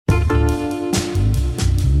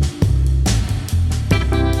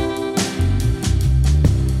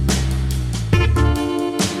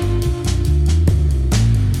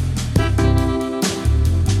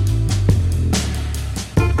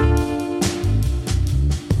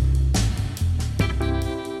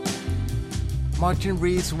Martin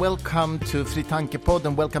Rees, welcome to Fri Tanke-podd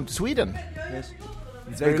and welcome to Sweden. Yes,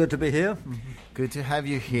 it's very good to be here. Good to have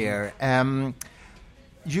you here.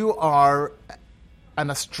 You are an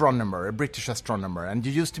astronomer, a British astronomer, and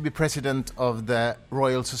you used to be president of the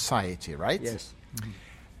Royal Society, right? Yes.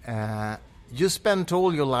 You spent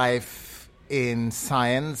all your life in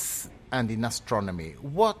science and in astronomy.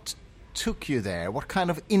 What took you there? What kind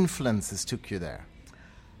of influences took you there?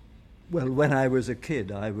 Well, when I was a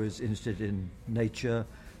kid, I was interested in nature,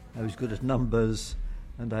 I was good at numbers,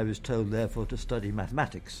 and I was told, therefore, to study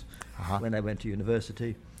mathematics when I went to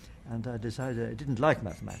university. And I decided I didn't like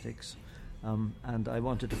mathematics, and I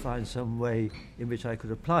wanted to find some way in which I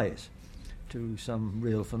could apply it to some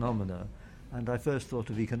real phenomena. And I first thought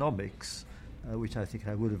of economics, which I think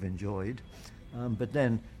I would have enjoyed. But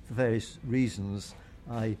then, for various reasons,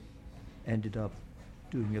 I ended up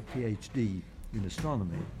doing a PhD in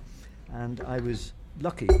astronomy. And I was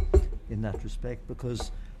lucky in that respect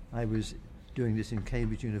because I was doing this in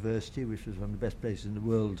Cambridge University, which was one of the best places in the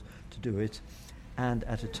world to do it, and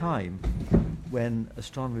at a time when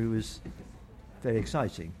astronomy was very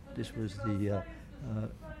exciting. This was the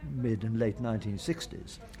mid and late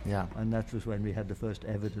 1960s. Yeah. And that was when we had the first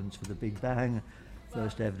evidence for the Big Bang,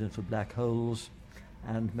 first evidence for black holes,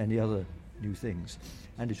 and many other new things.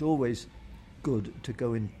 And it's always good to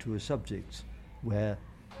go into a subject where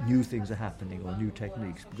new things are happening or new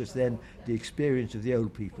techniques, because then the experience of the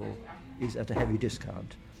old people is at a heavy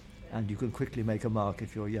discount and you can quickly make a mark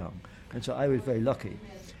if you're young. And so I was very lucky.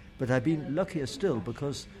 But I've been luckier still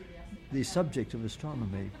because the subject of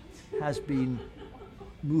astronomy has been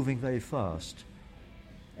moving very fast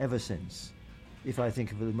ever since. If I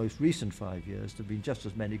think of the most recent 5 years, there have been just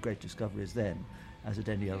as many great discoveries then as at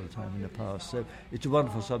any other time in the past. So it's a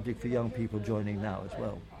wonderful subject for young people joining now as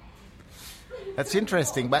well. That's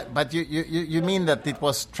interesting, but you mean that it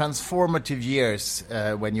was transformative years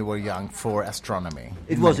when you were young for astronomy?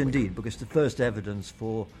 It was indeed, because the first evidence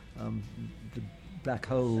for the black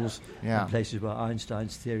holes and places where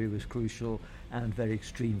Einstein's theory was crucial and very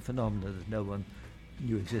extreme phenomena that no one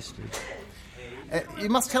knew existed. You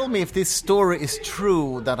must tell me if this story is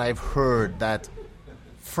true that I've heard that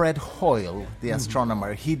Fred Hoyle, the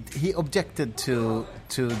astronomer, he objected to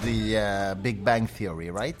the Big Bang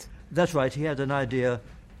theory, right? That's right. He had an idea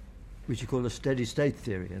which he called a steady-state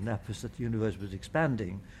theory, and that was that the universe was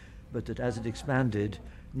expanding, but that as it expanded,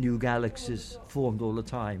 new galaxies formed all the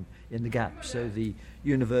time in the gap. So the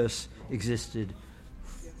universe existed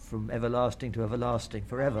from everlasting to everlasting,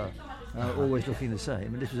 forever, always looking the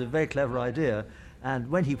same. And this was a very clever idea, and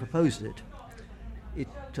when he proposed it, it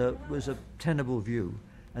was a tenable view,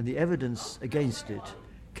 and the evidence against it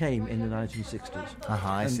came in the 1960s.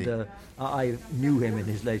 I see. I knew him in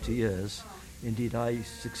his later years. Indeed, I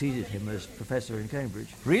succeeded him as professor in Cambridge.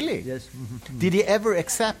 Really? Yes. Did he ever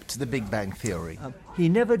accept the Big Bang theory? He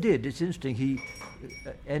never did. It's interesting. He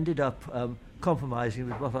ended up compromising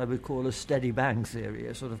with what I would call a steady bang theory,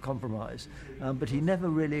 a sort of compromise. But he never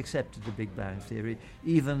really accepted the Big Bang theory,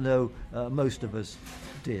 even though most of us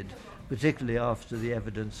did, particularly after the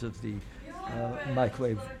evidence of the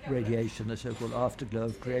microwave radiation, the so-called afterglow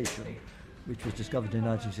of creation, which was discovered in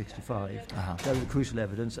 1965. That was crucial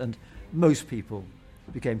evidence, and most people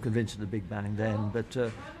became convinced of the Big Bang then,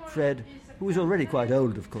 but Fred, who was already quite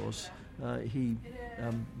old, of course, he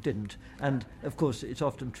didn't. And, of course, it's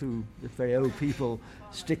often true that very old people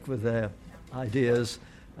stick with their ideas,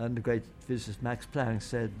 and the great physicist Max Planck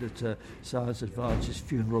said that science advances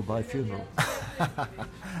funeral by funeral.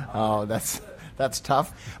 Oh, that's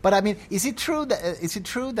tough. But I mean, is it true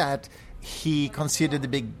that he considered the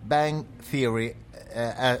Big Bang theory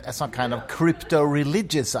as some kind of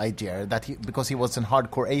crypto-religious idea because he was a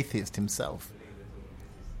hardcore atheist himself?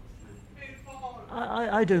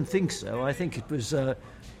 I don't think so. I think it was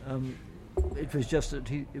just that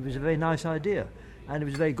it was a very nice idea, and it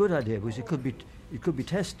was a very good idea because it could be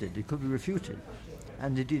tested, it could be refuted,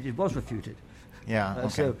 and indeed it was refuted. Yeah. Okay.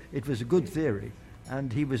 So it was a good theory,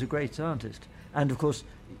 and he was a great scientist. And of course,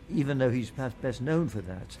 even though he's perhaps best known for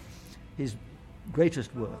that, his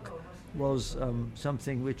greatest work was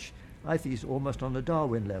something which I think is almost on the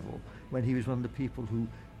Darwin level, when he was one of the people who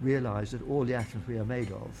realized that all the atoms we are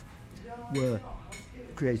made of were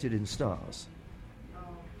created in stars.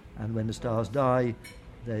 And when the stars die,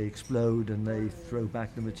 they explode and they throw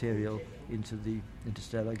back the material into the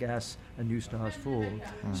interstellar gas and new stars form.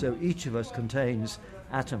 So each of us contains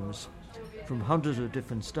atoms from hundreds of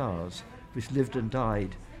different stars which lived and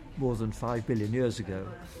died more than 5 billion years ago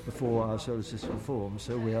before our solar system formed.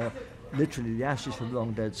 So we are literally the ashes from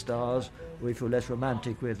long dead stars, or if you're less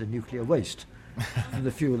romantic, we're the nuclear waste from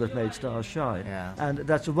the fuel that made stars shine. Yeah. And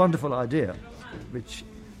that's a wonderful idea, which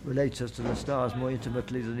relates us to the stars more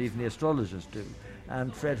intimately than even the astrologers do.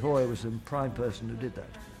 And Fred Hoyle was the prime person who did that.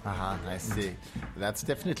 I see. That's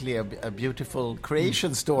definitely a beautiful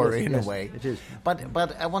creation story in a way. It is.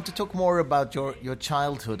 But I want to talk more about your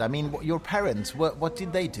childhood. I mean, your parents, what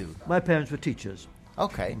did they do? My parents were teachers.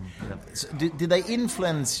 Okay. Yeah. So did they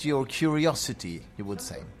influence your curiosity, you would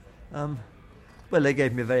say? Well, they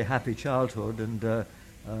gave me a very happy childhood, and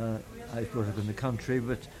I brought up in the country,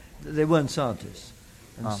 but they weren't scientists.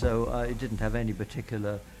 And so I didn't have any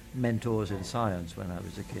particular mentors in science when I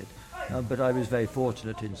was a kid. But I was very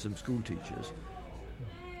fortunate in some school teachers.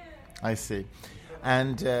 I see.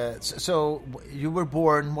 And so you were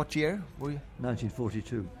born what year? Were you?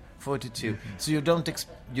 1942. 42. So you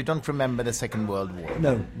don't remember the Second World War?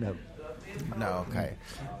 No. No, okay.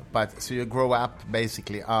 But so you grow up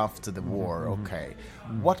basically after the war, okay.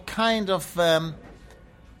 What kind of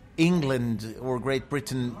England or Great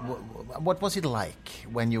Britain, what was it like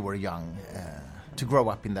when you were young to grow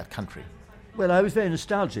up in that country? Well, I was very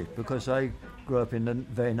nostalgic because I grew up in a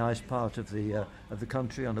very nice part of the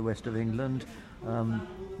country on the west of England,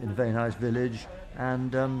 in a very nice village,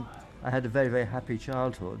 and I had a very, very happy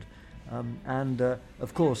childhood.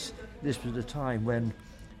 Of course, this was a time when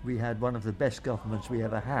we had one of the best governments we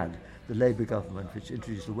ever had, the Labour government, which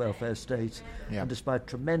introduced the welfare state, and despite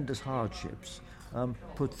tremendous hardships,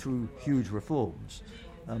 put through huge reforms,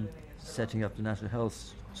 setting up the National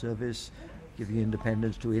Health Service, giving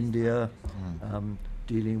independence to India,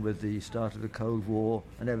 dealing with the start of the Cold War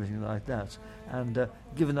and everything like that. And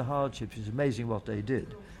given the hardships, it's amazing what they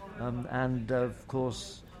did. Of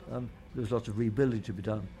course, there was lots of rebuilding to be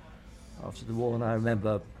done after the war, and I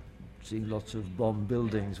remember seeing lots of bombed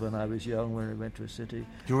buildings when I was young, when I went to a city.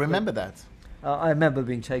 Do you remember that? I remember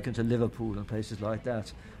being taken to Liverpool and places like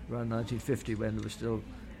that around 1950 when there was still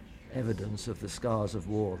evidence of the scars of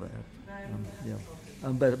war there.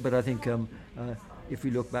 But I think if we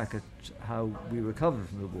look back at how we recovered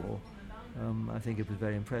from the war, I think it was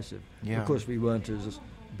very impressive. Yeah. Of course, we weren't as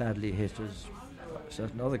badly hit as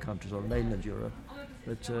certain other countries on mainland Europe,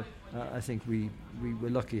 but I think we were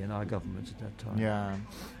lucky in our government at that time. Yeah,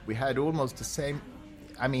 we had almost the same.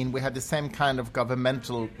 I mean, we had the same kind of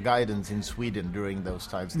governmental guidance in Sweden during those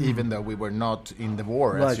times, even though we were not in the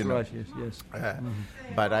war, as you know. Right, yes.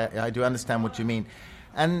 But I do understand what you mean.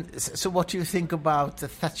 And so what do you think about the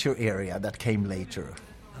Thatcher era that came later?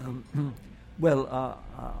 Well,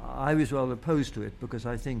 I was well opposed to it because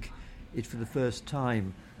I think it, for the first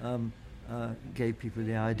time, gave people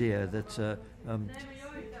the idea that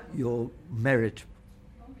your merit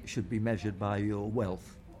should be measured by your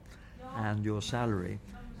wealth and your salary,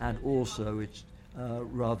 and also it's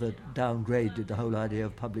rather downgraded the whole idea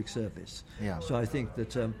of public service. Yeah. So I think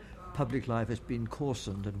that public life has been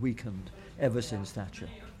coarsened and weakened ever since Thatcher.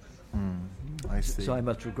 I see. So I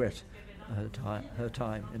much regret her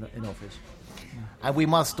time in office. And we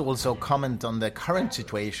must also comment on the current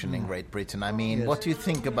situation in Great Britain. I mean, what do you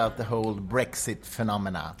think about the whole Brexit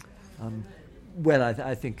phenomena? Well,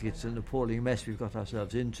 I think it's an appalling mess we've got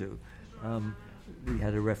ourselves into. We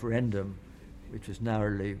had a referendum which was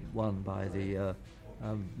narrowly won by the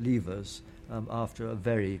Leavers after a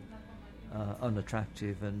very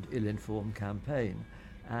unattractive and ill-informed campaign,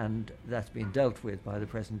 and that's been dealt with by the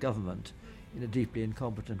present government in a deeply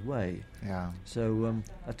incompetent way. Yeah. So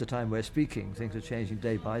at the time we're speaking, things are changing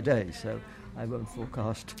day by day, so I won't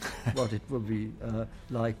forecast what it will be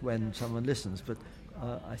like when someone listens, but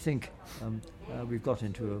I think we've got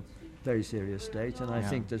into a very serious state, and I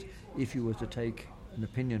think that if you were to take an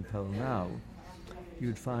opinion poll now,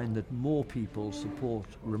 you'd find that more people support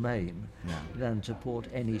Remain than support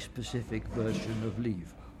any specific version of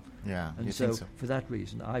Leave. Yeah, and so for that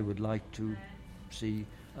reason, I would like to see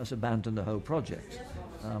us abandon the whole project.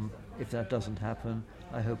 If that doesn't happen,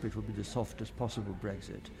 I hope it will be the softest possible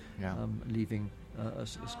Brexit, leaving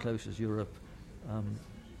us as close as Europe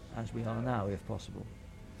as we are now, if possible.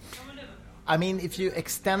 I mean, if you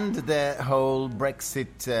extend the whole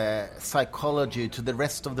Brexit psychology to the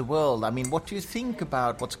rest of the world, I mean, what do you think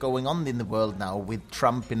about what's going on in the world now with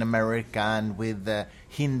Trump in America and with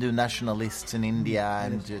Hindu nationalists in India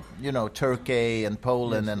and, Turkey and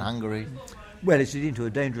Poland and Hungary? Well, it's into a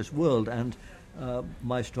dangerous world, and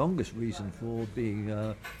my strongest reason for being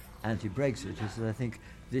anti-Brexit is that I think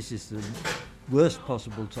this is the worst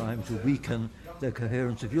possible time to weaken the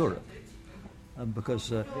coherence of Europe.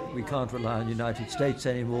 Because we can't rely on the United States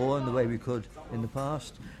anymore in the way we could in the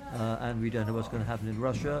past, and we don't know what's going to happen in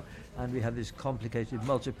Russia, and we have this complicated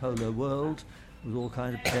multipolar world, with all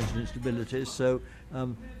kinds of potential instabilities. So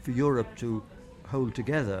for Europe to hold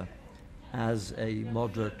together as a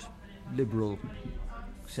moderate, liberal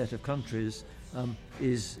set of countries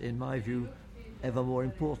is, in my view, ever more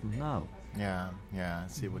important now. Yeah, I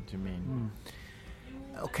see what you mean.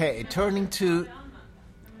 Okay, turning to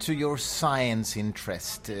your science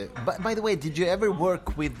interest. By the way, did you ever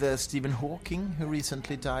work with Stephen Hawking, who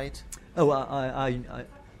recently died? Oh,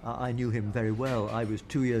 I knew him very well. I was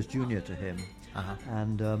 2 years junior to him,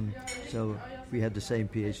 and so we had the same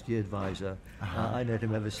PhD advisor. I know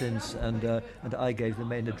him ever since, and I gave the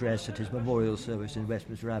main address at his memorial service in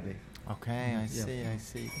Westminster Abbey. Okay, I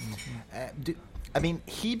see. I mean,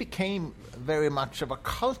 he became very much of a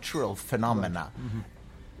cultural phenomena. Right.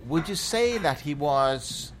 Would you say that he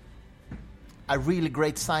was a really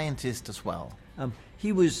great scientist as well?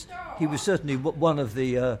 He was certainly one of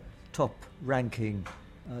the top-ranking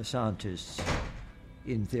scientists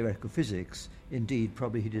in theoretical physics. Indeed,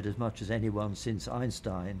 probably he did as much as anyone since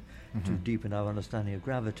Einstein to deepen our understanding of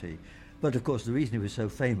gravity. But of course, the reason he was so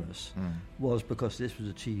famous was because this was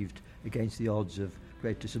achieved against the odds of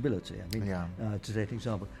great disability. I mean, to take an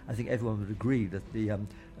example, I think everyone would agree that the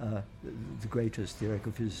greatest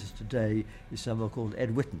theoretical physicist today is someone called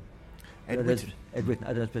Ed Witten. Ed Witten.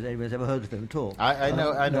 I don't suppose anyone's ever heard of him at all. I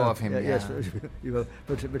know of him. Yes,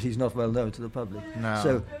 but he's not well known to the public. No.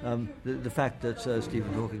 So the fact that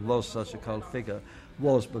Stephen Hawking was such a cult figure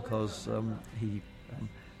was because he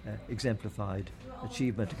exemplified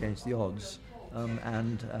achievement against the odds,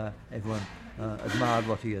 and everyone admired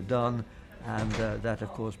what he had done, and that, of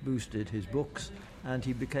course, boosted his books, and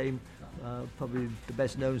he became probably the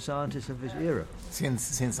best-known scientist of his era.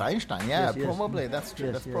 Since Einstein, probably. Yes. That's true.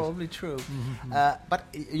 Yes, that's yes. probably true. But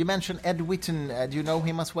you mentioned Ed Witten. Do you know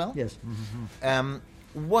him as well? Yes.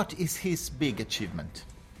 What is his big achievement?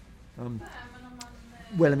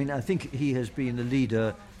 Well, I mean, I think he has been the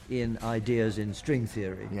leader in ideas in string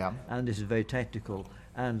theory, and this is very technical.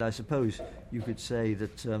 And I suppose you could say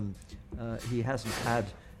that he hasn't had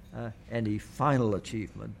any final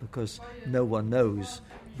achievement because no one knows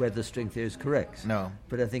whether string theory is correct. No.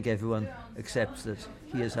 But I think everyone accepts that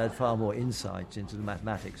he has had far more insights into the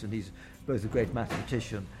mathematics, and he's both a great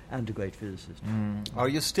mathematician and a great physicist. Are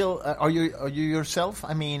you still? Are you yourself?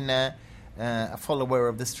 I mean, a follower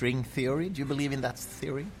of the string theory? Do you believe in that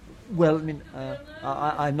theory? Well, I mean,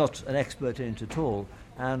 I'm not an expert in it at all,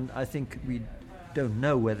 and I think we don't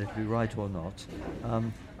know whether to be right or not.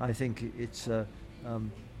 I think it's.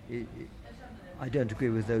 I don't agree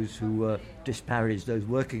with those who disparage those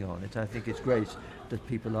working on it. I think it's great that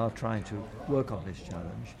people are trying to work on this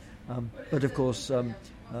challenge. But of course,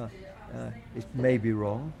 it may be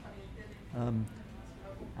wrong,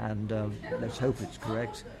 and let's hope it's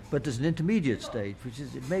correct. But there's an intermediate stage, which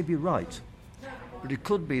is it may be right, but it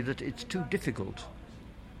could be that it's too difficult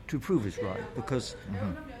to prove it's right, because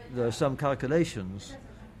there are some calculations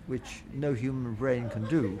which no human brain can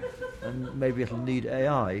do, and maybe it'll need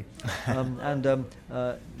AI.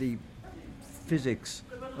 The physics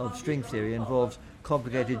of string theory involves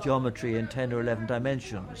complicated geometry in 10 or 11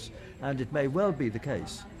 dimensions, and it may well be the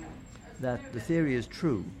case that the theory is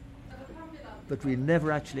true, but we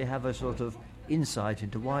never actually have a sort of insight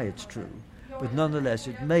into why it's true. But nonetheless,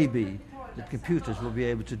 it may be that computers will be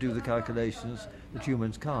able to do the calculations that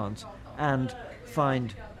humans can't and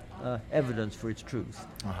find evidence for its truth.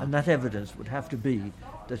 And that evidence would have to be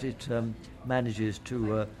that it manages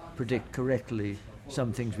to predict correctly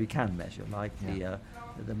some things we can measure, like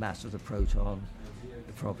the mass of the proton,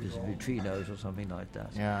 the properties of neutrinos, or something like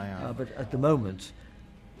that. But at the moment,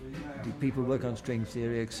 the people who work on string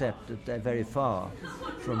theory accept that they're very far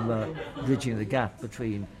from bridging the gap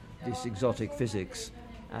between this exotic physics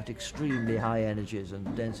at extremely high energies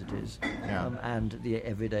and densities and the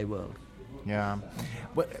everyday world. Yeah,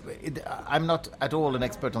 well, I'm not at all an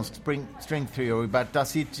expert on string theory, but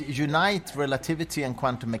does it unite relativity and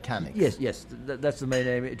quantum mechanics? Yes, that's the main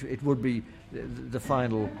aim. It would be the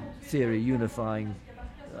final theory unifying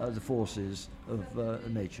the forces of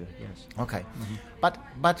nature. Yes. Okay, but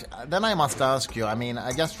then I must ask you. I mean,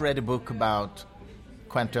 I just read a book about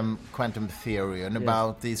quantum theory and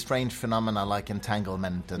about the strange phenomena like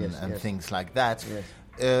entanglement and things like that. Yes.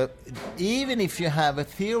 Even if you have a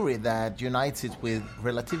theory that unites it with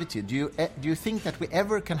relativity, do you think that we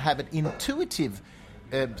ever can have an intuitive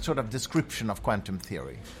sort of description of quantum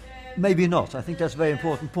theory? Maybe not. I think that's a very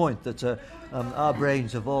important point, that our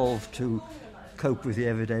brains evolved to cope with the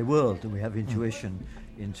everyday world, and we have intuition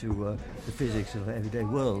into the physics of the everyday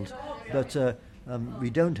world. But we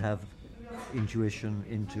don't have intuition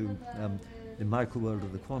into the micro world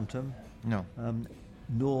of the quantum, no,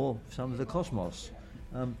 nor some of the cosmos.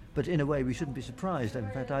 But in a way, we shouldn't be surprised. In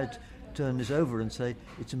fact, I'd turn this over and say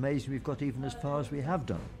it's amazing we've got even as far as we have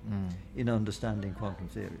done in understanding quantum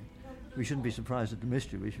theory. We shouldn't be surprised at the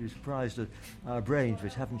mystery. We should be surprised that our brains,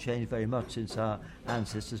 which haven't changed very much since our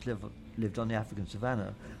ancestors lived on the African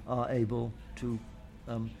savannah, are able to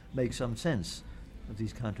make some sense of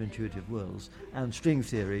these counterintuitive worlds. And string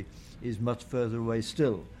theory is much further away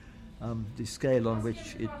still. The scale on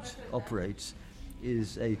which it operates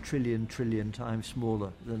is a trillion times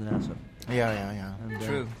smaller than an atom. Yeah. And,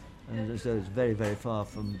 True. And so it's very, very far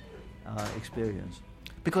from our experience.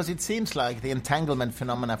 Because it seems like the entanglement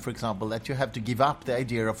phenomena, for example, that you have to give up the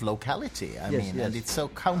idea of locality. Yes. And it's so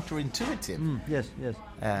counterintuitive. Yes.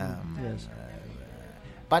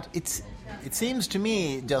 But it seems to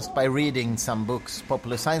me, just by reading some books,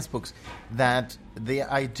 popular science books, that the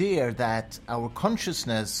idea that our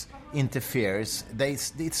consciousness interferes,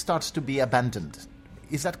 it starts to be abandoned.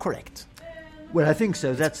 Is that correct? Well, I think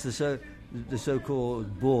so. That's the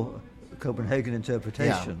so-called Bohr-Copenhagen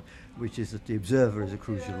interpretation, which is that the observer is a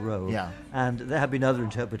crucial role. Yeah. And there have been other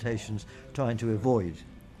interpretations trying to avoid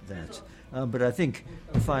that. But I think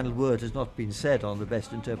the final word has not been said on the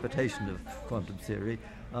best interpretation of quantum theory.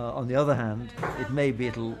 On the other hand,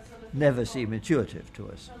 it'll never seem intuitive to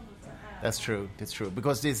us. That's true.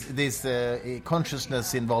 Because this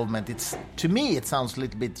consciousness involvement, to me it sounds a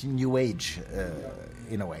little bit New Age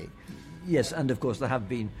in a way. Yes, and of course there have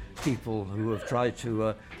been people who have tried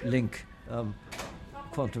to link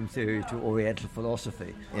quantum theory to Oriental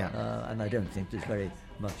philosophy, and I don't think there's very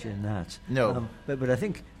much in that. No. But I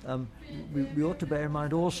think we ought to bear in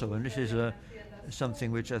mind also, and this is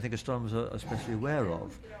something which I think astronomers are especially aware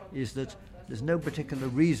of, is that there's no particular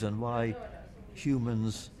reason why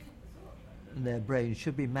humans and their brains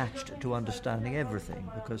should be matched to understanding everything,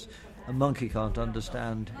 because a monkey can't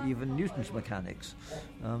understand even Newton's mechanics.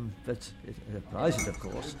 But it applies it, of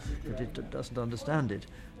course, but it doesn't understand it.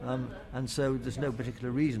 And so there's no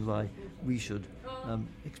particular reason why we should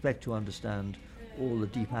expect to understand all the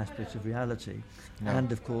deep aspects of reality. No.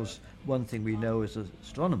 And, of course, one thing we know as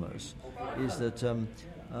astronomers is that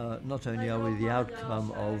not only are we the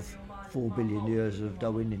outcome of 4 billion years of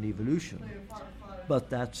Darwinian evolution, but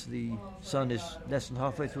that the sun is less than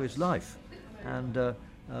halfway through its life, and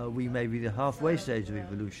we may be the halfway stage of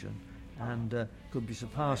evolution, and could be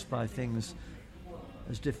surpassed by things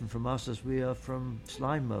as different from us as we are from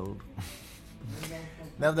slime mold.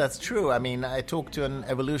 No, that's true. I mean, I talked to an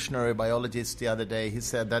evolutionary biologist the other day. He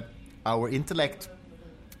said that our intellect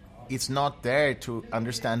is not there to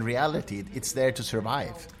understand reality; it's there to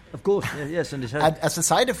survive. Of course, yes, and as a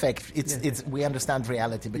side effect, we understand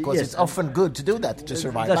reality because it's often good to do that to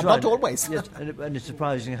survive, but right. not always. Yes, and it's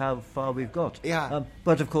surprising how far we've got. Yeah.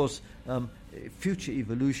 But of course, future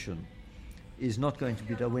evolution is not going to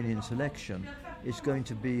be Darwinian selection. It's going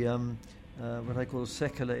to be what I call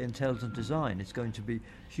secular intelligent design. It's going to be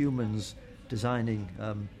humans designing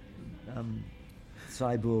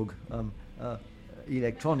cyborg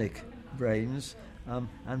electronic brains.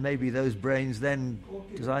 And maybe those brains then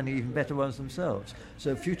designing even better ones themselves.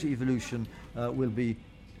 So future evolution will be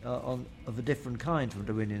of a different kind from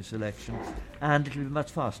Darwinian selection, and it will be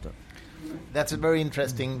much faster. That's a very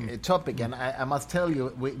interesting topic, and I must tell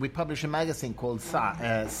you, we publish a magazine called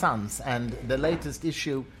Science, and the latest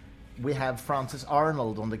issue, we have Frances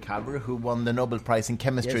Arnold on the cover, who won the Nobel Prize in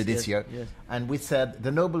Chemistry this year. Yes. And we said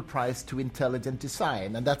the Nobel Prize to intelligent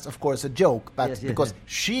design. And that's, of course, a joke, but because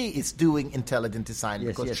she is doing intelligent design,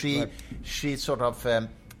 because she sort of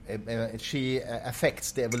she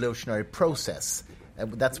affects the evolutionary process.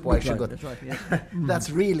 That's why she got... That's right, yes. That's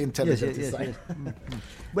real intelligent design. Yes.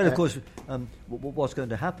 Well, of course, what's going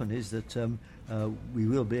to happen is that we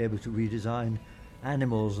will be able to redesign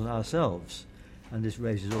animals and ourselves. And this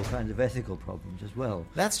raises all kinds of ethical problems as well.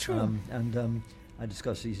 That's true. And I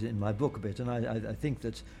discuss these in my book a bit, and I think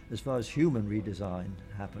that as far as human redesign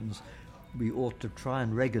happens, we ought to try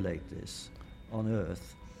and regulate this on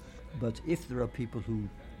Earth. But if there are people who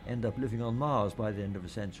end up living on Mars by the end of a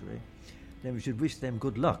century, then we should wish them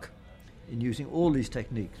good luck in using all these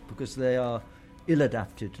techniques, because they are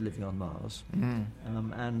ill-adapted to living on Mars.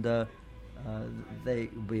 And they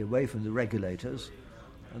will be away from the regulators.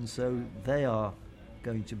 And so they are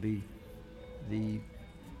going to be the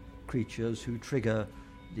creatures who trigger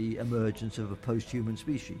the emergence of a post-human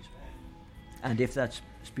species. And if that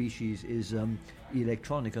species is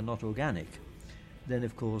electronic and not organic, then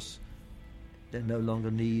of course they no longer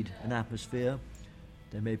need an atmosphere.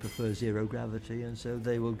 They may prefer zero gravity, and so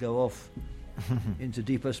they will go off into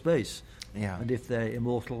deeper space. Yeah. And if they're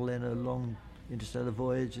immortal, then a long interstellar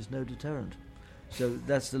voyage is no deterrent. So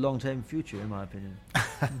that's the long-term future, in my opinion.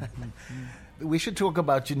 We should talk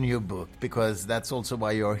about your new book, because that's also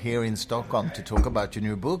why you're here in Stockholm, to talk about your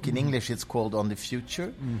new book. In English it's called On the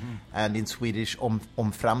Future, and in Swedish Om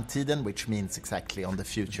framtiden, which means exactly on the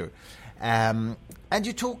future. And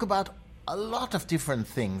you talk about a lot of different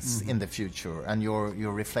things in the future and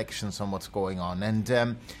your reflections on what's going on.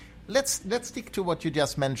 And let's stick to what you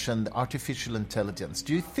just mentioned, artificial intelligence.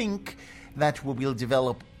 Do you think that we will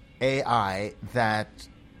develop AI that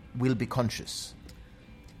will be conscious?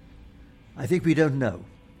 I think we don't know.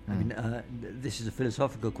 I mean, this is a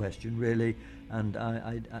philosophical question, really, and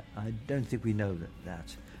I don't think we know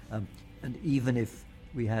that. And even if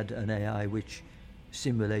we had an AI which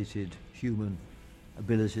simulated human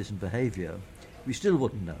abilities and behaviour, we still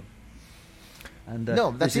wouldn't know. And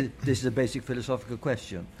no, this is a basic philosophical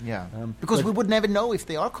question. Yeah, because we would never know if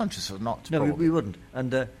they are conscious or not. No, we wouldn't.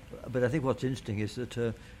 And but I think what's interesting is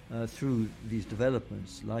that through these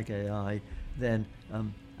developments, like AI, then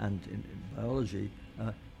and in biology,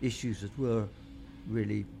 issues that were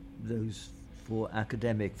really those for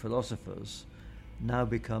academic philosophers now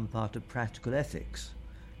become part of practical ethics.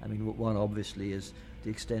 I mean, one obviously is the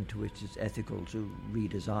extent to which it's ethical to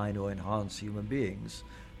redesign or enhance human beings,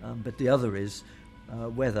 but the other is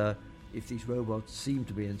whether, if these robots seem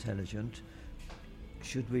to be intelligent,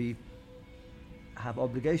 should we have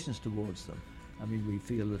obligations towards them? I mean, we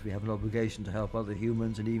feel that we have an obligation to help other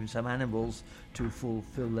humans and even some animals to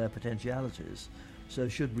fulfill their potentialities. So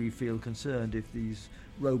should we feel concerned if these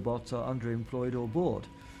robots are underemployed or bored?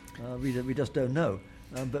 We just don't know.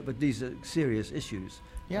 But these are serious issues.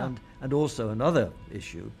 Yeah. And also another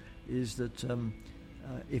issue is that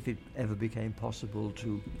if it ever became possible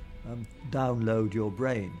to download your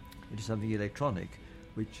brain into something electronic,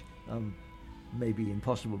 which may be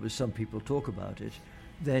impossible, but some people talk about it,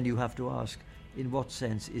 then you have to ask, in what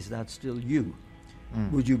sense is that still you?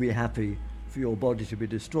 Would you be happy for your body to be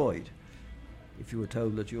destroyed if you were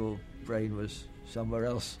told that your brain was somewhere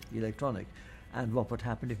else electronic? And what would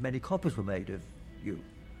happen if many copies were made of you?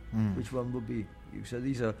 Which one would be you? So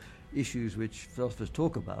these are issues which philosophers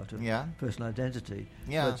talk about, of personal identity.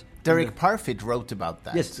 Yeah, but Derek Parfit wrote about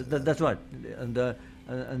that. Yes, that's right.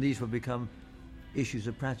 And these will become issues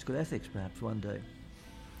of practical ethics perhaps one day.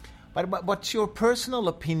 But what's your personal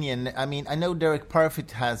opinion? I mean, I know Derek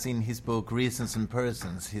Parfit has in his book Reasons and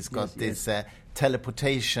Persons, he's got this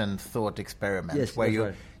teleportation thought experiment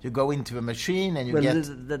where you go into a machine and you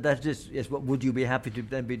get... That is, yes, what would you be happy to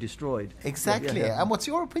then be destroyed? Exactly. Yeah. And what's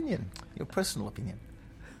your opinion, your personal opinion?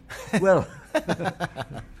 Well,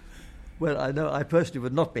 I know I personally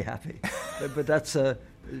would not be happy, but that's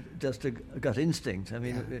just a gut instinct. I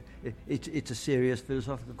mean, it's a serious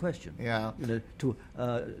philosophical question. Yeah. You know,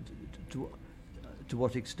 to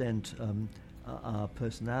what extent our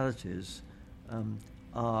personalities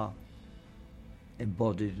are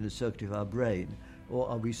embodied in the circuit of our brain, or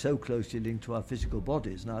are we so closely linked to our physical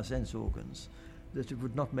bodies and our sense organs that it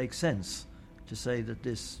would not make sense to say that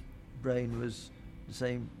this brain was the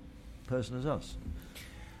same person as us?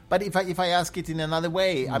 But if I ask it in another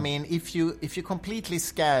way, I mean, if you completely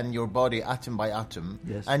scan your body atom by atom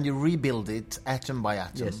and you rebuild it atom by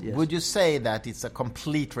atom, would you say that it's a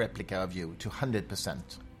complete replica of you to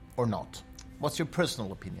 100% or not? What's your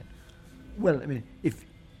personal opinion? Well, I mean,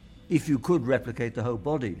 if you could replicate the whole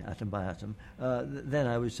body atom by atom, then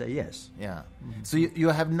I would say yes. Yeah. So you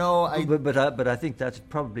have no idea. But I think that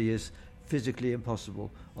probably is physically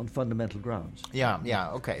impossible on fundamental grounds.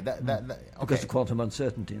 Okay. Because of quantum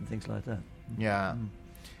uncertainty and things like that. Yeah,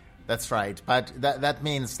 that's right. But that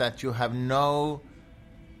means that you have no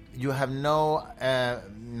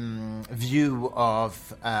view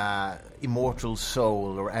of immortal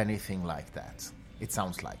soul or anything like that. It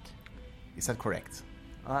sounds like. Is that correct?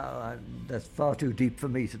 That's far too deep for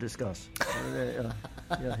me to discuss.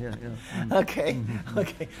 Okay.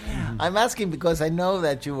 I'm asking because I know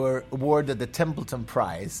that you were awarded the Templeton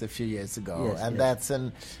Prize a few years ago, that's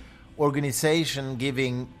an organization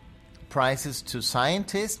giving prizes to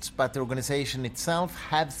scientists, but the organization itself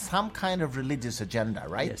had some kind of religious agenda,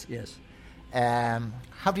 right? Yes.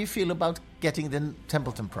 How do you feel about getting the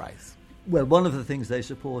Templeton Prize? Well, one of the things they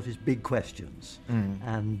support is big questions,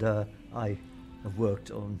 and I have worked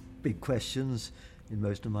on big questions in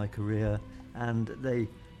most of my career, and they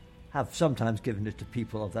have sometimes given it to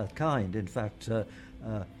people of that kind. In fact, the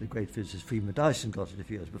great physicist Freeman Dyson got it a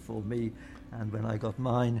few years before me, and when I got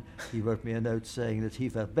mine, he wrote me a note saying that he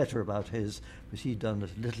felt better about his because he'd done as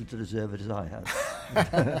little to deserve it as I had.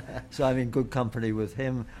 So I'm in good company with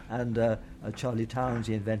him, and Charlie Townes,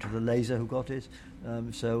 the inventor of the laser, who got it.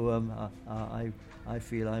 I I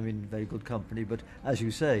feel I'm in very good company. But as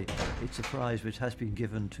you say, it's a prize which has been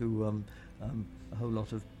given to a whole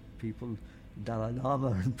lot of people, Dalai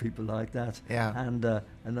Lama and people like that, and a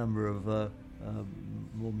number of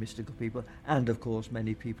more mystical people, and of course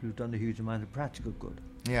many people who've done a huge amount of practical good.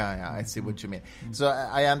 Yeah, I see what you mean. So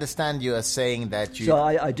I understand you are saying that you... So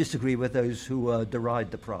I disagree with those who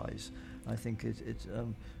deride the prize. I think it's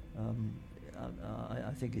an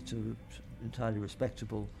entirely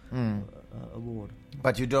respectable award.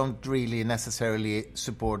 But you don't really necessarily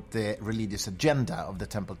support the religious agenda of the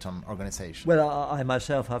Templeton organization? Well, I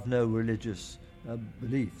myself have no religious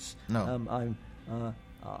beliefs. No.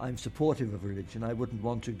 I'm supportive of religion. I wouldn't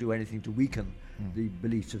want to do anything to weaken the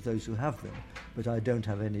beliefs of those who have them, but I don't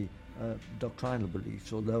have any doctrinal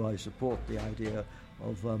beliefs, although I support the idea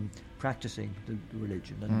of practicing the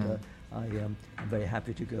religion. And I'm very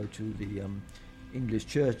happy to go to the English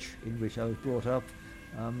church in which I was brought up,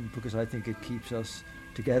 because I think it keeps us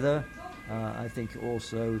together. I think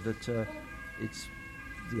also that it's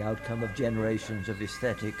the outcome of generations of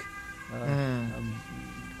aesthetic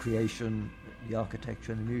creation, the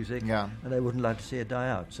architecture and the music, and I wouldn't like to see it die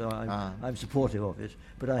out. So I'm supportive of it,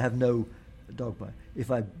 but I have no dogma.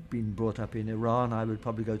 If I'd been brought up in Iran, I would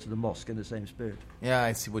probably go to the mosque in the same spirit. Yeah,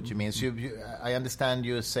 I see what you mean. So I understand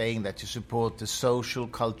you're saying that you support the social,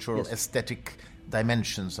 cultural, aesthetic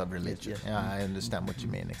dimensions of religion. Yes. Yeah, I understand what you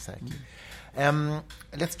mean exactly.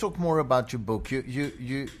 Let's talk more about your book.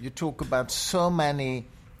 You talk about so many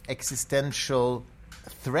existential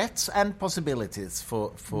threats and possibilities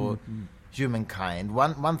for humankind.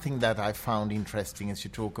 One thing that I found interesting is you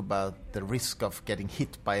talk about the risk of getting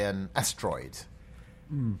hit by an asteroid.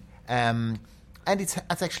 And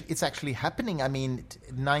it's actually happening. I mean,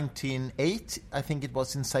 1908, I think it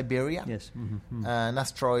was in Siberia. Yes. An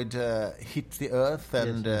asteroid hit the Earth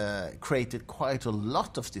and created quite a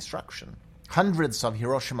lot of destruction. Hundreds of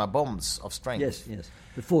Hiroshima bombs of strength. Yes.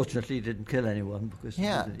 But fortunately, it didn't kill anyone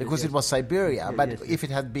because it was Siberia. But if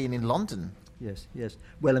it had been in London. Yes.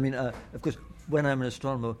 Well, I mean, of course, when I'm an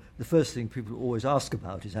astronomer, the first thing people always ask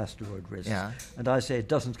about is asteroid risks. Yeah. And I say it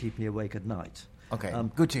doesn't keep me awake at night. Okay,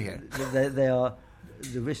 good to hear. They are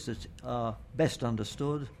the risks that are best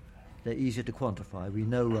understood. They're easier to quantify. We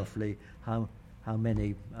know roughly how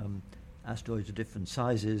many asteroids of different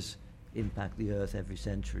sizes impact the Earth every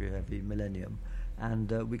century, every millennium.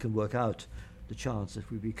 And we can work out the chance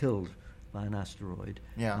that we'd be killed by an asteroid.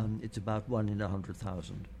 Yeah. It's about 1 in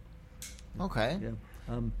 100,000. Okay.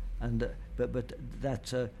 Yeah. But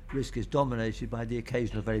that risk is dominated by the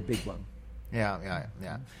occasional very big one. Yeah.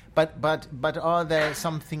 But are there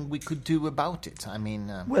something we could do about it? I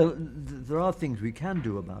mean, well, there are things we can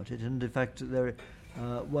do about it, and in fact,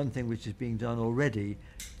 one thing which is being done already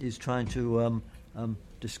is trying to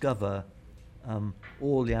discover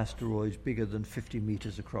all the asteroids bigger than 50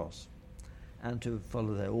 meters across, and to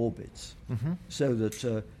follow their orbits, so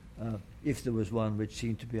that if there was one which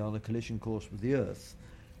seemed to be on a collision course with the Earth,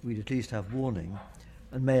 we'd at least have warning,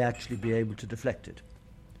 and may actually be able to deflect it.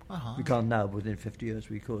 We can't now, but within 50 years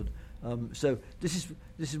we could. So this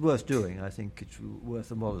is worth doing. I think it's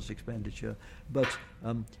worth a modest expenditure, but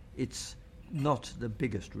it's not the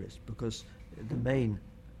biggest risk, because the main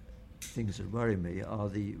things that worry me are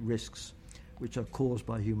the risks which are caused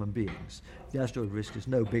by human beings. The asteroid risk is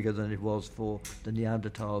no bigger than it was for the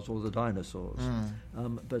Neanderthals or the dinosaurs.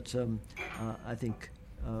 But I think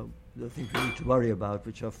the things we need to worry about,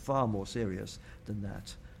 which are far more serious than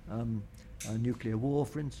that, nuclear war,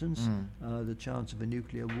 for instance, the chance of a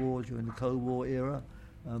nuclear war during the Cold War era,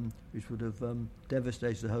 which would have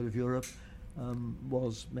devastated the whole of Europe,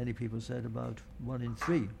 was, many people said, about 1 in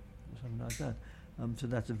 3, or something like that. So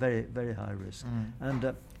that's a very, very high risk.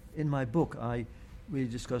 And in my book, I really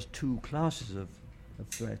discuss two classes of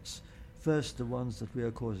threats. First, the ones that we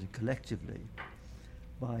are causing collectively,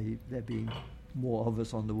 by there being more of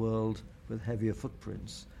us on the world with heavier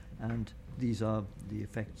footprints, and these are the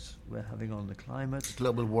effects we're having on the climate.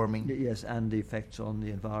 Global warming. Yes, and the effects on the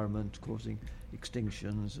environment, causing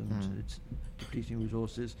extinctions and it's depleting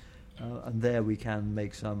resources. And there we can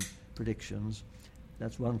make some predictions.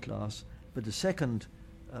 That's one class. But the second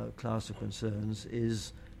class of concerns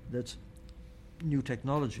is that new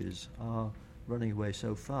technologies are running away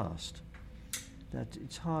so fast that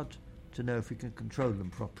it's hard to know if we can control them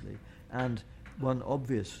properly. And one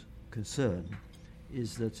obvious concern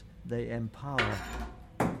is that they empower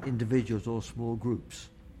individuals or small groups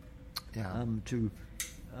to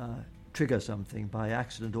trigger something by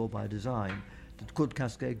accident or by design that could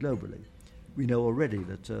cascade globally. We know already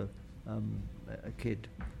that a kid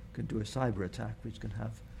can do a cyber attack which can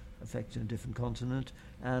have effects in a different continent,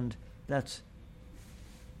 and that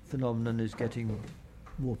phenomenon is getting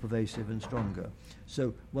more pervasive and stronger.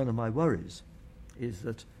 So one of my worries is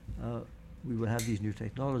that we will have these new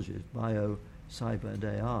technologies, bio, cyber, and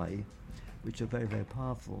AI, which are very, very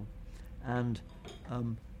powerful, and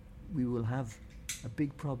we will have a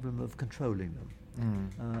big problem of controlling them.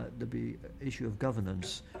 There'll be an issue of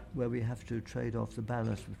governance where we have to trade off the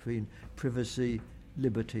balance between privacy,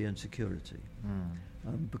 liberty, and security.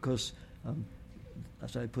 Because,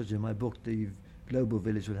 as I put in my book, the global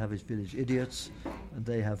village will have its village idiots, and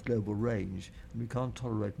they have global range, and we can't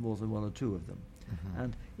tolerate more than one or two of them.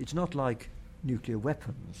 And it's not like nuclear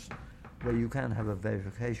weapons, where you can have a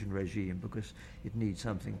verification regime because it needs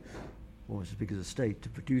something almost as big as a state to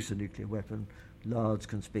produce a nuclear weapon, large,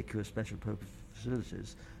 conspicuous, special purpose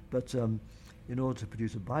facilities. But in order to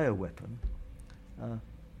produce a bioweapon,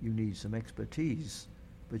 you need some expertise,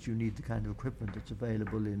 but you need the kind of equipment that's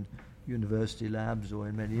available in university labs or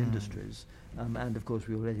in many industries. And of course,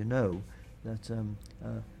 we already know that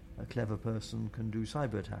a clever person can do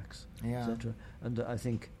cyber attacks, etc. And I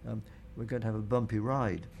think we're going to have a bumpy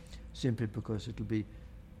ride, simply because it'll be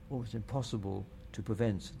almost impossible to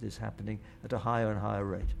prevent this happening at a higher and higher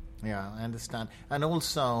rate. Yeah, I understand. And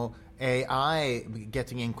also AI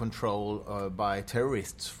getting in control by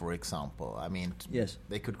terrorists, for example. I mean, yes,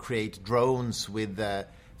 they could create drones with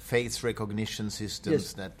face recognition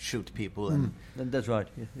systems that shoot people. And that's right.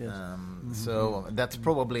 Yes. So that's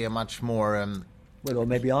probably a much more... well, or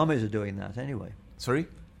maybe armies are doing that anyway. Sorry?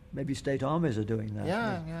 Maybe state armies are doing that.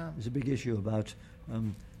 Yeah. There's a big issue about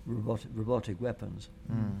robotic weapons.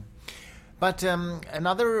 But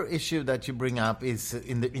another issue that you bring up is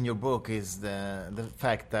in your book is the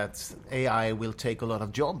fact that AI will take a lot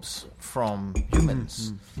of jobs from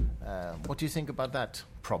humans. What do you think about that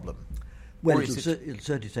problem? Well, it'll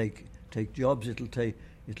certainly take jobs. It'll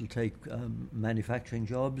take manufacturing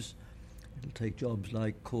jobs. It'll take jobs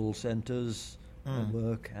like call centres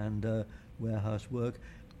work and warehouse work.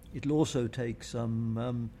 It'll also take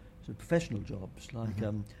some sort of professional jobs like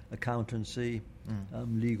accountancy,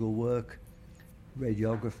 legal work,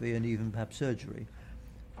 radiography, and even perhaps surgery.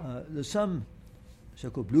 There's some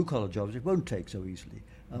so-called blue-collar jobs it won't take so easily.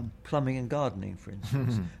 Plumbing and gardening, for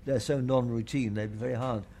instance. They're so non-routine, they'd be very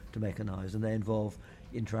hard to mechanise, and they involve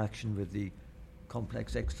interaction with the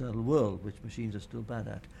complex external world, which machines are still bad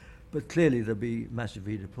at. But clearly there'll be massive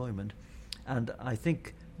redeployment. And I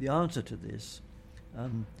think the answer to this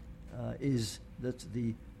is that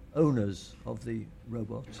the owners of the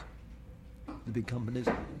robots, the big companies,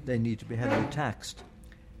 they need to be heavily taxed.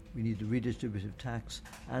 We need a redistributive tax,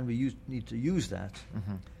 and we need to use that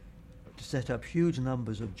to set up huge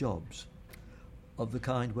numbers of jobs of the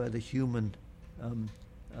kind where the human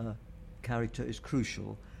character is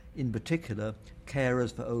crucial. In particular,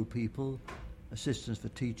 carers for old people, assistants for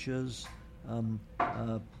teachers,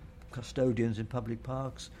 custodians in public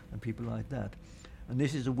parks, and people like that. And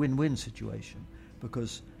this is a win-win situation,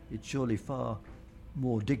 because it's surely far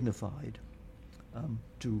more dignified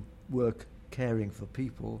to work caring for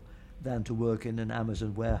people than to work in an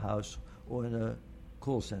Amazon warehouse or in a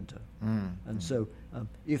call centre. And so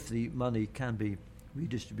if the money can be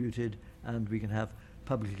redistributed and we can have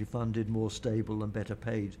publicly funded, more stable and better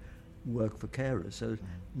paid work for carers, so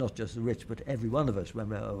not just the rich, but every one of us when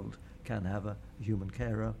we're old can have a human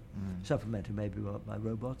carer, supplemented maybe by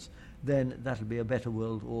robots, then that'll be a better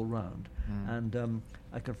world all round. And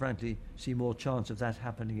I can frankly see more chance of that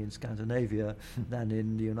happening in Scandinavia than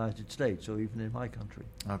in the United States or even in my country.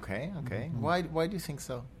 Okay. Why do you think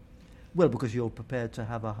so? Well, because you're prepared to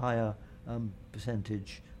have a higher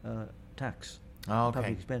percentage tax, public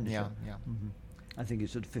expenditure. Yeah. I think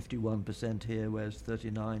it's at 51% here, whereas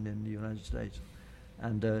 39% in the United States.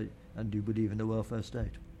 And you believe in the welfare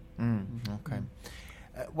state. Okay.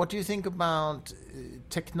 What do you think about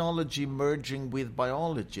technology merging with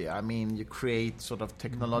biology? I mean, you create sort of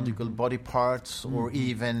technological body parts or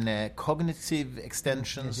even cognitive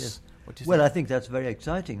extensions. Yes. What do you think? I think that's very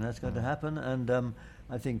exciting. That's going to happen. And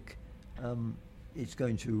I think it's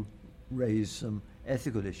going to raise some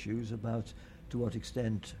ethical issues about to what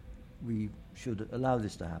extent we should allow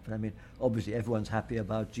this to happen. I mean, obviously everyone's happy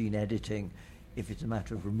about gene editing if it's a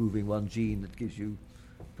matter of removing one gene that gives you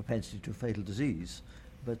propensity to a fatal disease.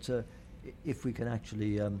 But if we can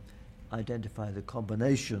actually identify the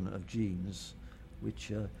combination of genes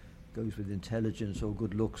which goes with intelligence or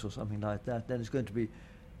good looks or something like that, then it's going to be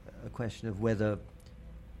a question of whether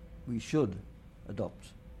we should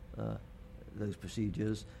adopt those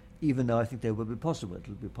procedures, even though I think they will be possible. It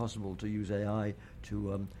will be possible to use AI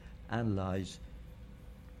to analyze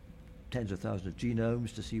tens of thousands of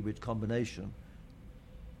genomes to see which combination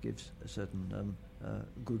gives a certain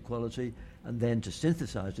good quality, and then to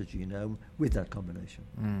synthesize the genome with that combination.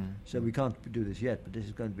 So we can't do this yet, but this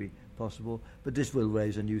is going to be possible. But this will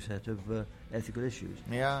raise a new set of ethical issues.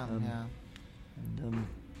 Yeah. And,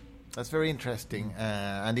 that's very interesting,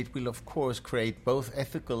 and it will, of course, create both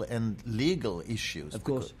ethical and legal issues. Of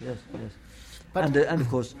course, yes. But And of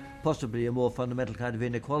course, possibly a more fundamental kind of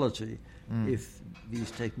inequality if these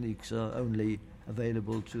techniques are only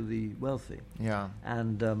available to the wealthy. Yeah.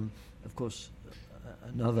 And of course,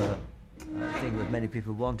 another thing that many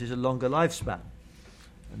people want is a longer lifespan.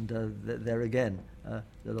 And there again, there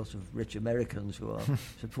are lots of rich Americans who are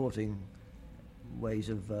supporting ways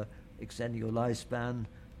of extending your lifespan,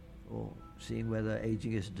 or seeing whether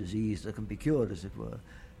aging is a disease that can be cured, as it were.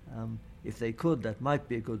 If they could, that might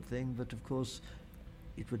be a good thing, but of course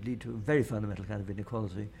it would lead to a very fundamental kind of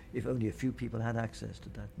inequality if only a few people had access to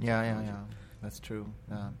that. Yeah. That's true.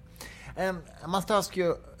 I must ask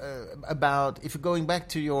you about, if you're going back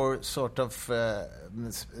to your sort of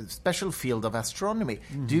special field of astronomy,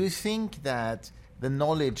 do you think that the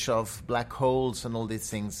knowledge of black holes and all these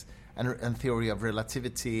things and theory of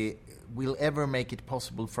relativity will ever make it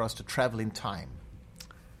possible for us to travel in time?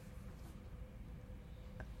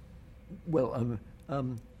 Well,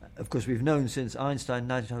 of course, we've known since Einstein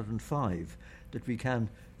 1905 that we can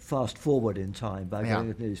fast forward in time by going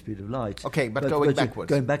at near the speed of light. Okay, but going backwards.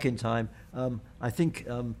 Going back in time, I think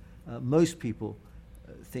most people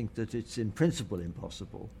think that it's in principle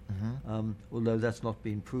impossible, although that's not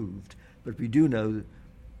been proved. But we do know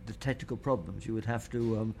the technical problems. You would have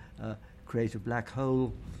to create a black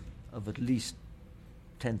hole of at least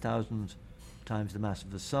 10,000 times the mass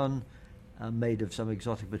of the Sun, made of some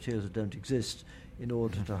exotic materials that don't exist, in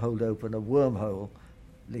order to hold open a wormhole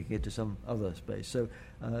linking it to some other space. So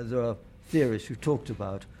there are theorists who talked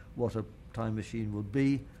about what a time machine would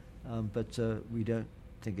be, but we don't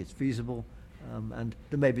think it's feasible. And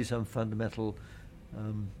there may be some fundamental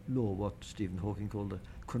law, what Stephen Hawking called the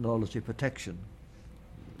chronology protection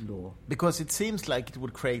law. Because it seems like it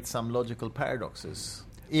would create some logical paradoxes,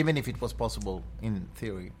 even if it was possible in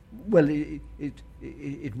theory. Well,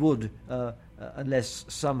 it would, unless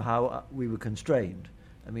somehow we were constrained.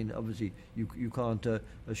 I mean, obviously, you can't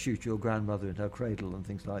shoot your grandmother in her cradle and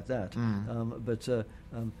things like that. But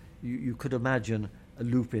you could imagine a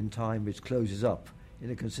loop in time which closes up in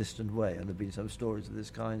a consistent way, and there have been some stories of this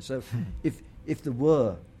kind. So if there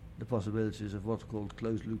were the possibilities of what's called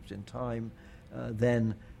closed loops in time,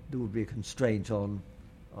 then there would be a constraint on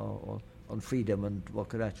freedom and what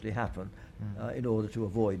could actually happen in order to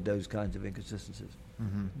avoid those kinds of inconsistencies.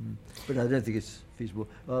 But I don't think it's feasible.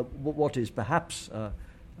 What is perhaps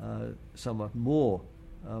somewhat more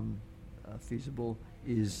feasible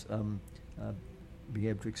is being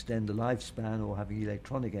able to extend the lifespan, or having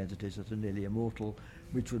electronic entities that are nearly immortal,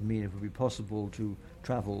 which would mean it would be possible to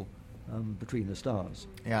travel between the stars.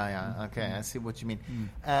 Okay, I see what you mean.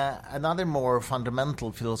 Another more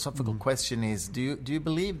fundamental philosophical question is: Do you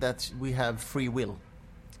believe that we have free will?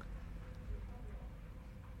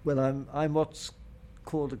 Well, I'm what's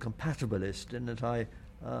called a compatibilist, in that I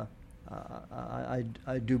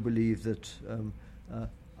do believe that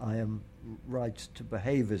I am right to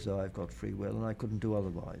behave as though I've got free will, and I couldn't do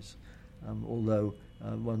otherwise. Although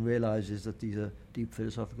one realizes that these are deep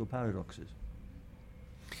philosophical paradoxes.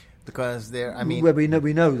 Because well, we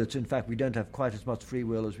know that in fact we don't have quite as much free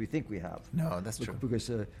will as we think we have. No, that's true. Because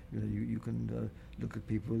you can look at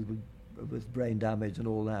people with brain damage and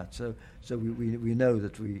all that. So we know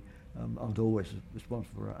that we aren't always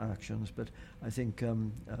responsible for our actions. But I think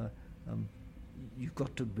you've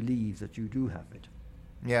got to believe that you do have it.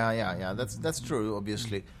 Yeah. That's true,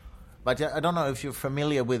 obviously. But I don't know if you're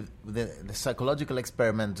familiar with the psychological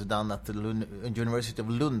experiment done at the University of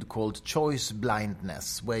Lund called choice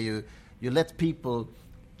blindness, where you let people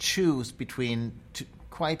choose between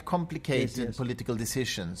quite complicated political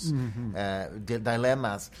decisions,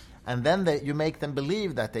 dilemmas, and then you make them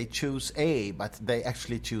believe that they choose A, but they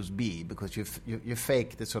actually choose B, because you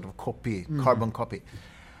fake the sort of carbon copy.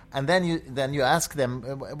 And then you ask them,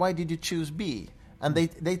 why did you choose B? And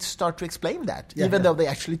they start to explain that, even though they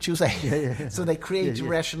actually choose A. So they create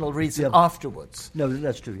rational reason afterwards. No,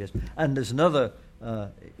 that's true, yes. And there's another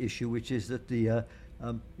issue, which is that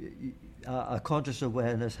our conscious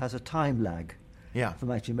awareness has a time lag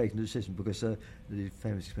from actually making the decision, because the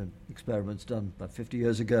famous experiments done about 50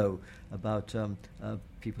 years ago about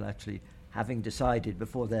people actually having decided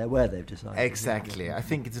before they're aware they've decided. Exactly. I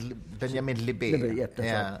think it's Benjamin Libet. Yep, that's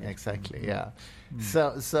yeah, right, yes. Exactly. Yeah.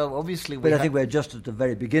 So obviously, but I think we're just at the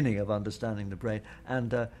very beginning of understanding the brain,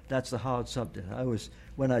 and that's the hard subject.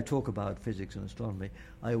 When I talk about physics and astronomy,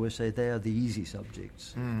 I always say they are the easy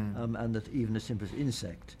subjects, and that even the simplest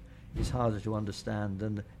insect is harder to understand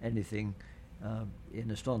than anything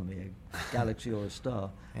in astronomy, a galaxy or a star.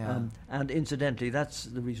 Yeah. And incidentally, that's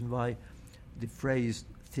the reason why the phrase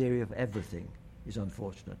theory of everything is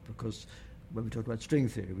unfortunate, because when we talked about string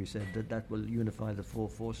theory, we said that will unify the four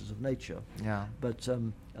forces of nature. Yeah. But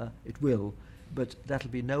it will, but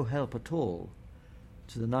that'll be no help at all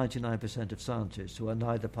to the 99% of scientists who are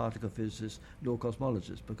neither particle physicists nor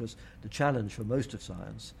cosmologists, because the challenge for most of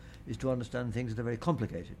science is to understand things that are very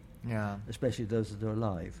complicated, especially those that are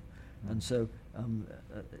alive. And so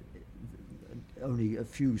only a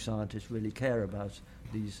few scientists really care about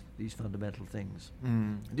these fundamental things.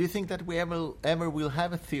 Do you think that we ever will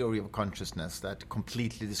have a theory of consciousness that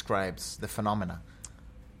completely describes the phenomena?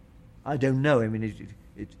 I don't know. I mean,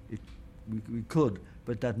 we could,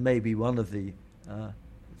 but that may be one of the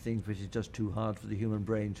things which is just too hard for the human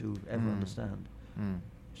brain to ever understand.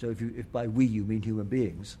 So if by we you mean human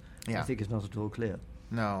beings, I think it's not at all clear.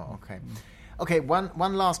 No, okay. Okay, one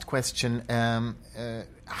last question.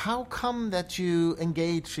 How come that you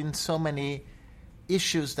engage in so many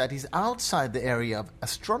issues that is outside the area of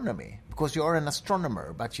astronomy? Because you are an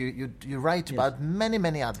astronomer, but you write about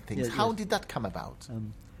many other things. How did that come about?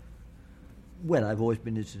 Well, I've always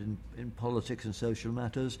been interested in politics and social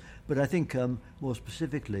matters, but I think more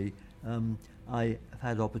specifically, I have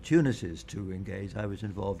had opportunities to engage. I was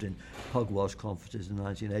involved in Pugwash conferences in the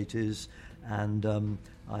 1980s, and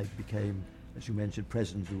I became, as you mentioned,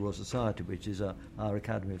 president of the Royal Society, which is our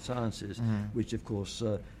Academy of Sciences, which of course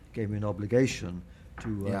gave me an obligation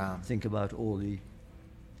to think about all the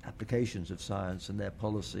applications of science and their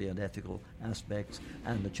policy and ethical aspects,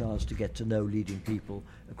 and the chance to get to know leading people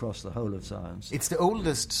across the whole of science. It's the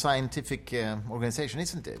oldest scientific organization,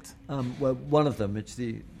 isn't it? Well, one of them. It's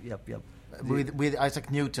the with Isaac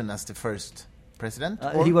Newton as the first president.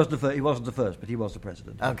 He wasn't the first, but he was the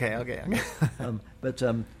president. Okay. But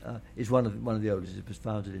it's one of the oldest. It was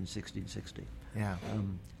founded in 1660. Yeah.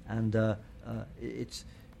 And it's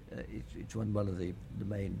one of the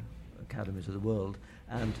main academies of the world,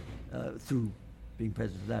 and through being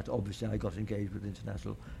president of that, obviously I got engaged with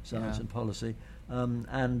international science and policy,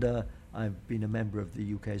 and I've been a member of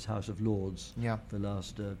the UK's House of Lords for the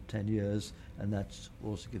last 10 years, and that's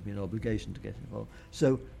also given me an obligation to get involved.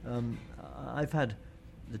 So I've had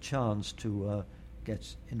the chance to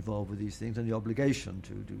get involved with these things and the obligation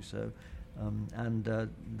to do so, and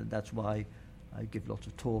that's why I give lots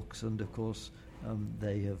of talks, and of course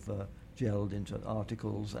they have gelled into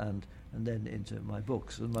articles and then into my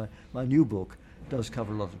books. And my new book does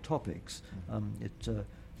cover a lot of topics. The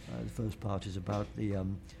first part is about the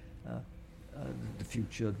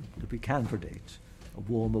future that we can predict: a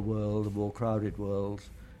warmer world, a more crowded world,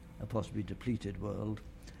 a possibly depleted world,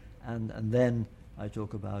 and then I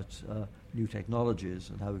talk about new technologies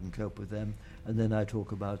and how we can cope with them, and then I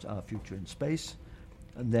talk about our future in space.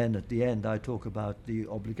 And then at the end, I talk about the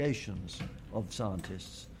obligations of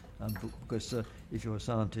scientists, because if you're a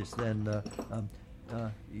scientist, then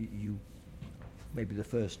you may be the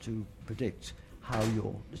first to predict how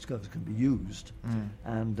your discoveries can be used.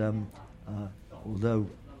 And although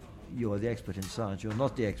you are the expert in science, you're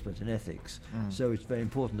not the expert in ethics. So it's very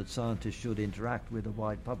important that scientists should interact with the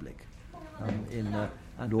wide public,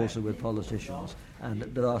 and also with politicians. And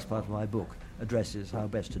the last part of my book addresses how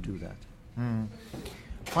best to do that.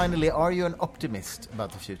 Finally, are you an optimist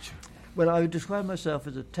about the future? Well, I would describe myself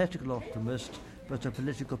as a technical optimist, but a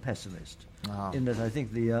political pessimist, in that I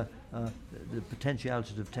think the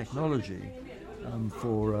potentialities of technology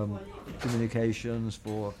for communications,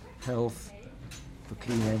 for health, for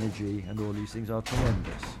clean energy, and all these things are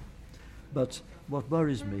tremendous. But what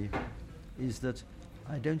worries me is that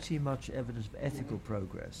I don't see much evidence of ethical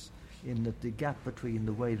progress, in that the gap between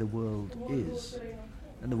the way the world is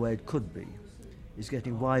and the way it could be is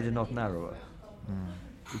getting wider, not narrower.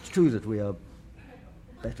 It's true that we are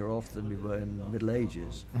better off than we were in the Middle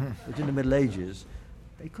Ages, but in the Middle Ages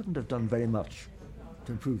they couldn't have done very much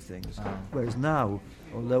to improve things, whereas now,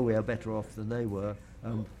 although we are better off than they were,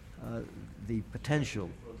 the potential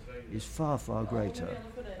is far, far greater,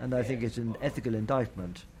 and I think it's an ethical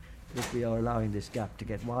indictment that we are allowing this gap to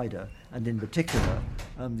get wider, and in particular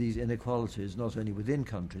these inequalities not only within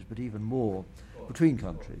countries but even more between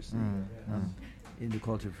countries.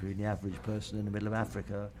 Inequality between the average person in the middle of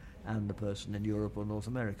Africa and the person in Europe or North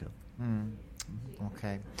America.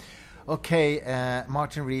 Okay. Okay,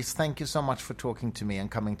 Martin Rees, thank you so much for talking to me and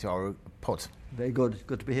coming to our pod. Very good.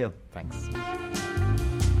 Good to be here. Thanks.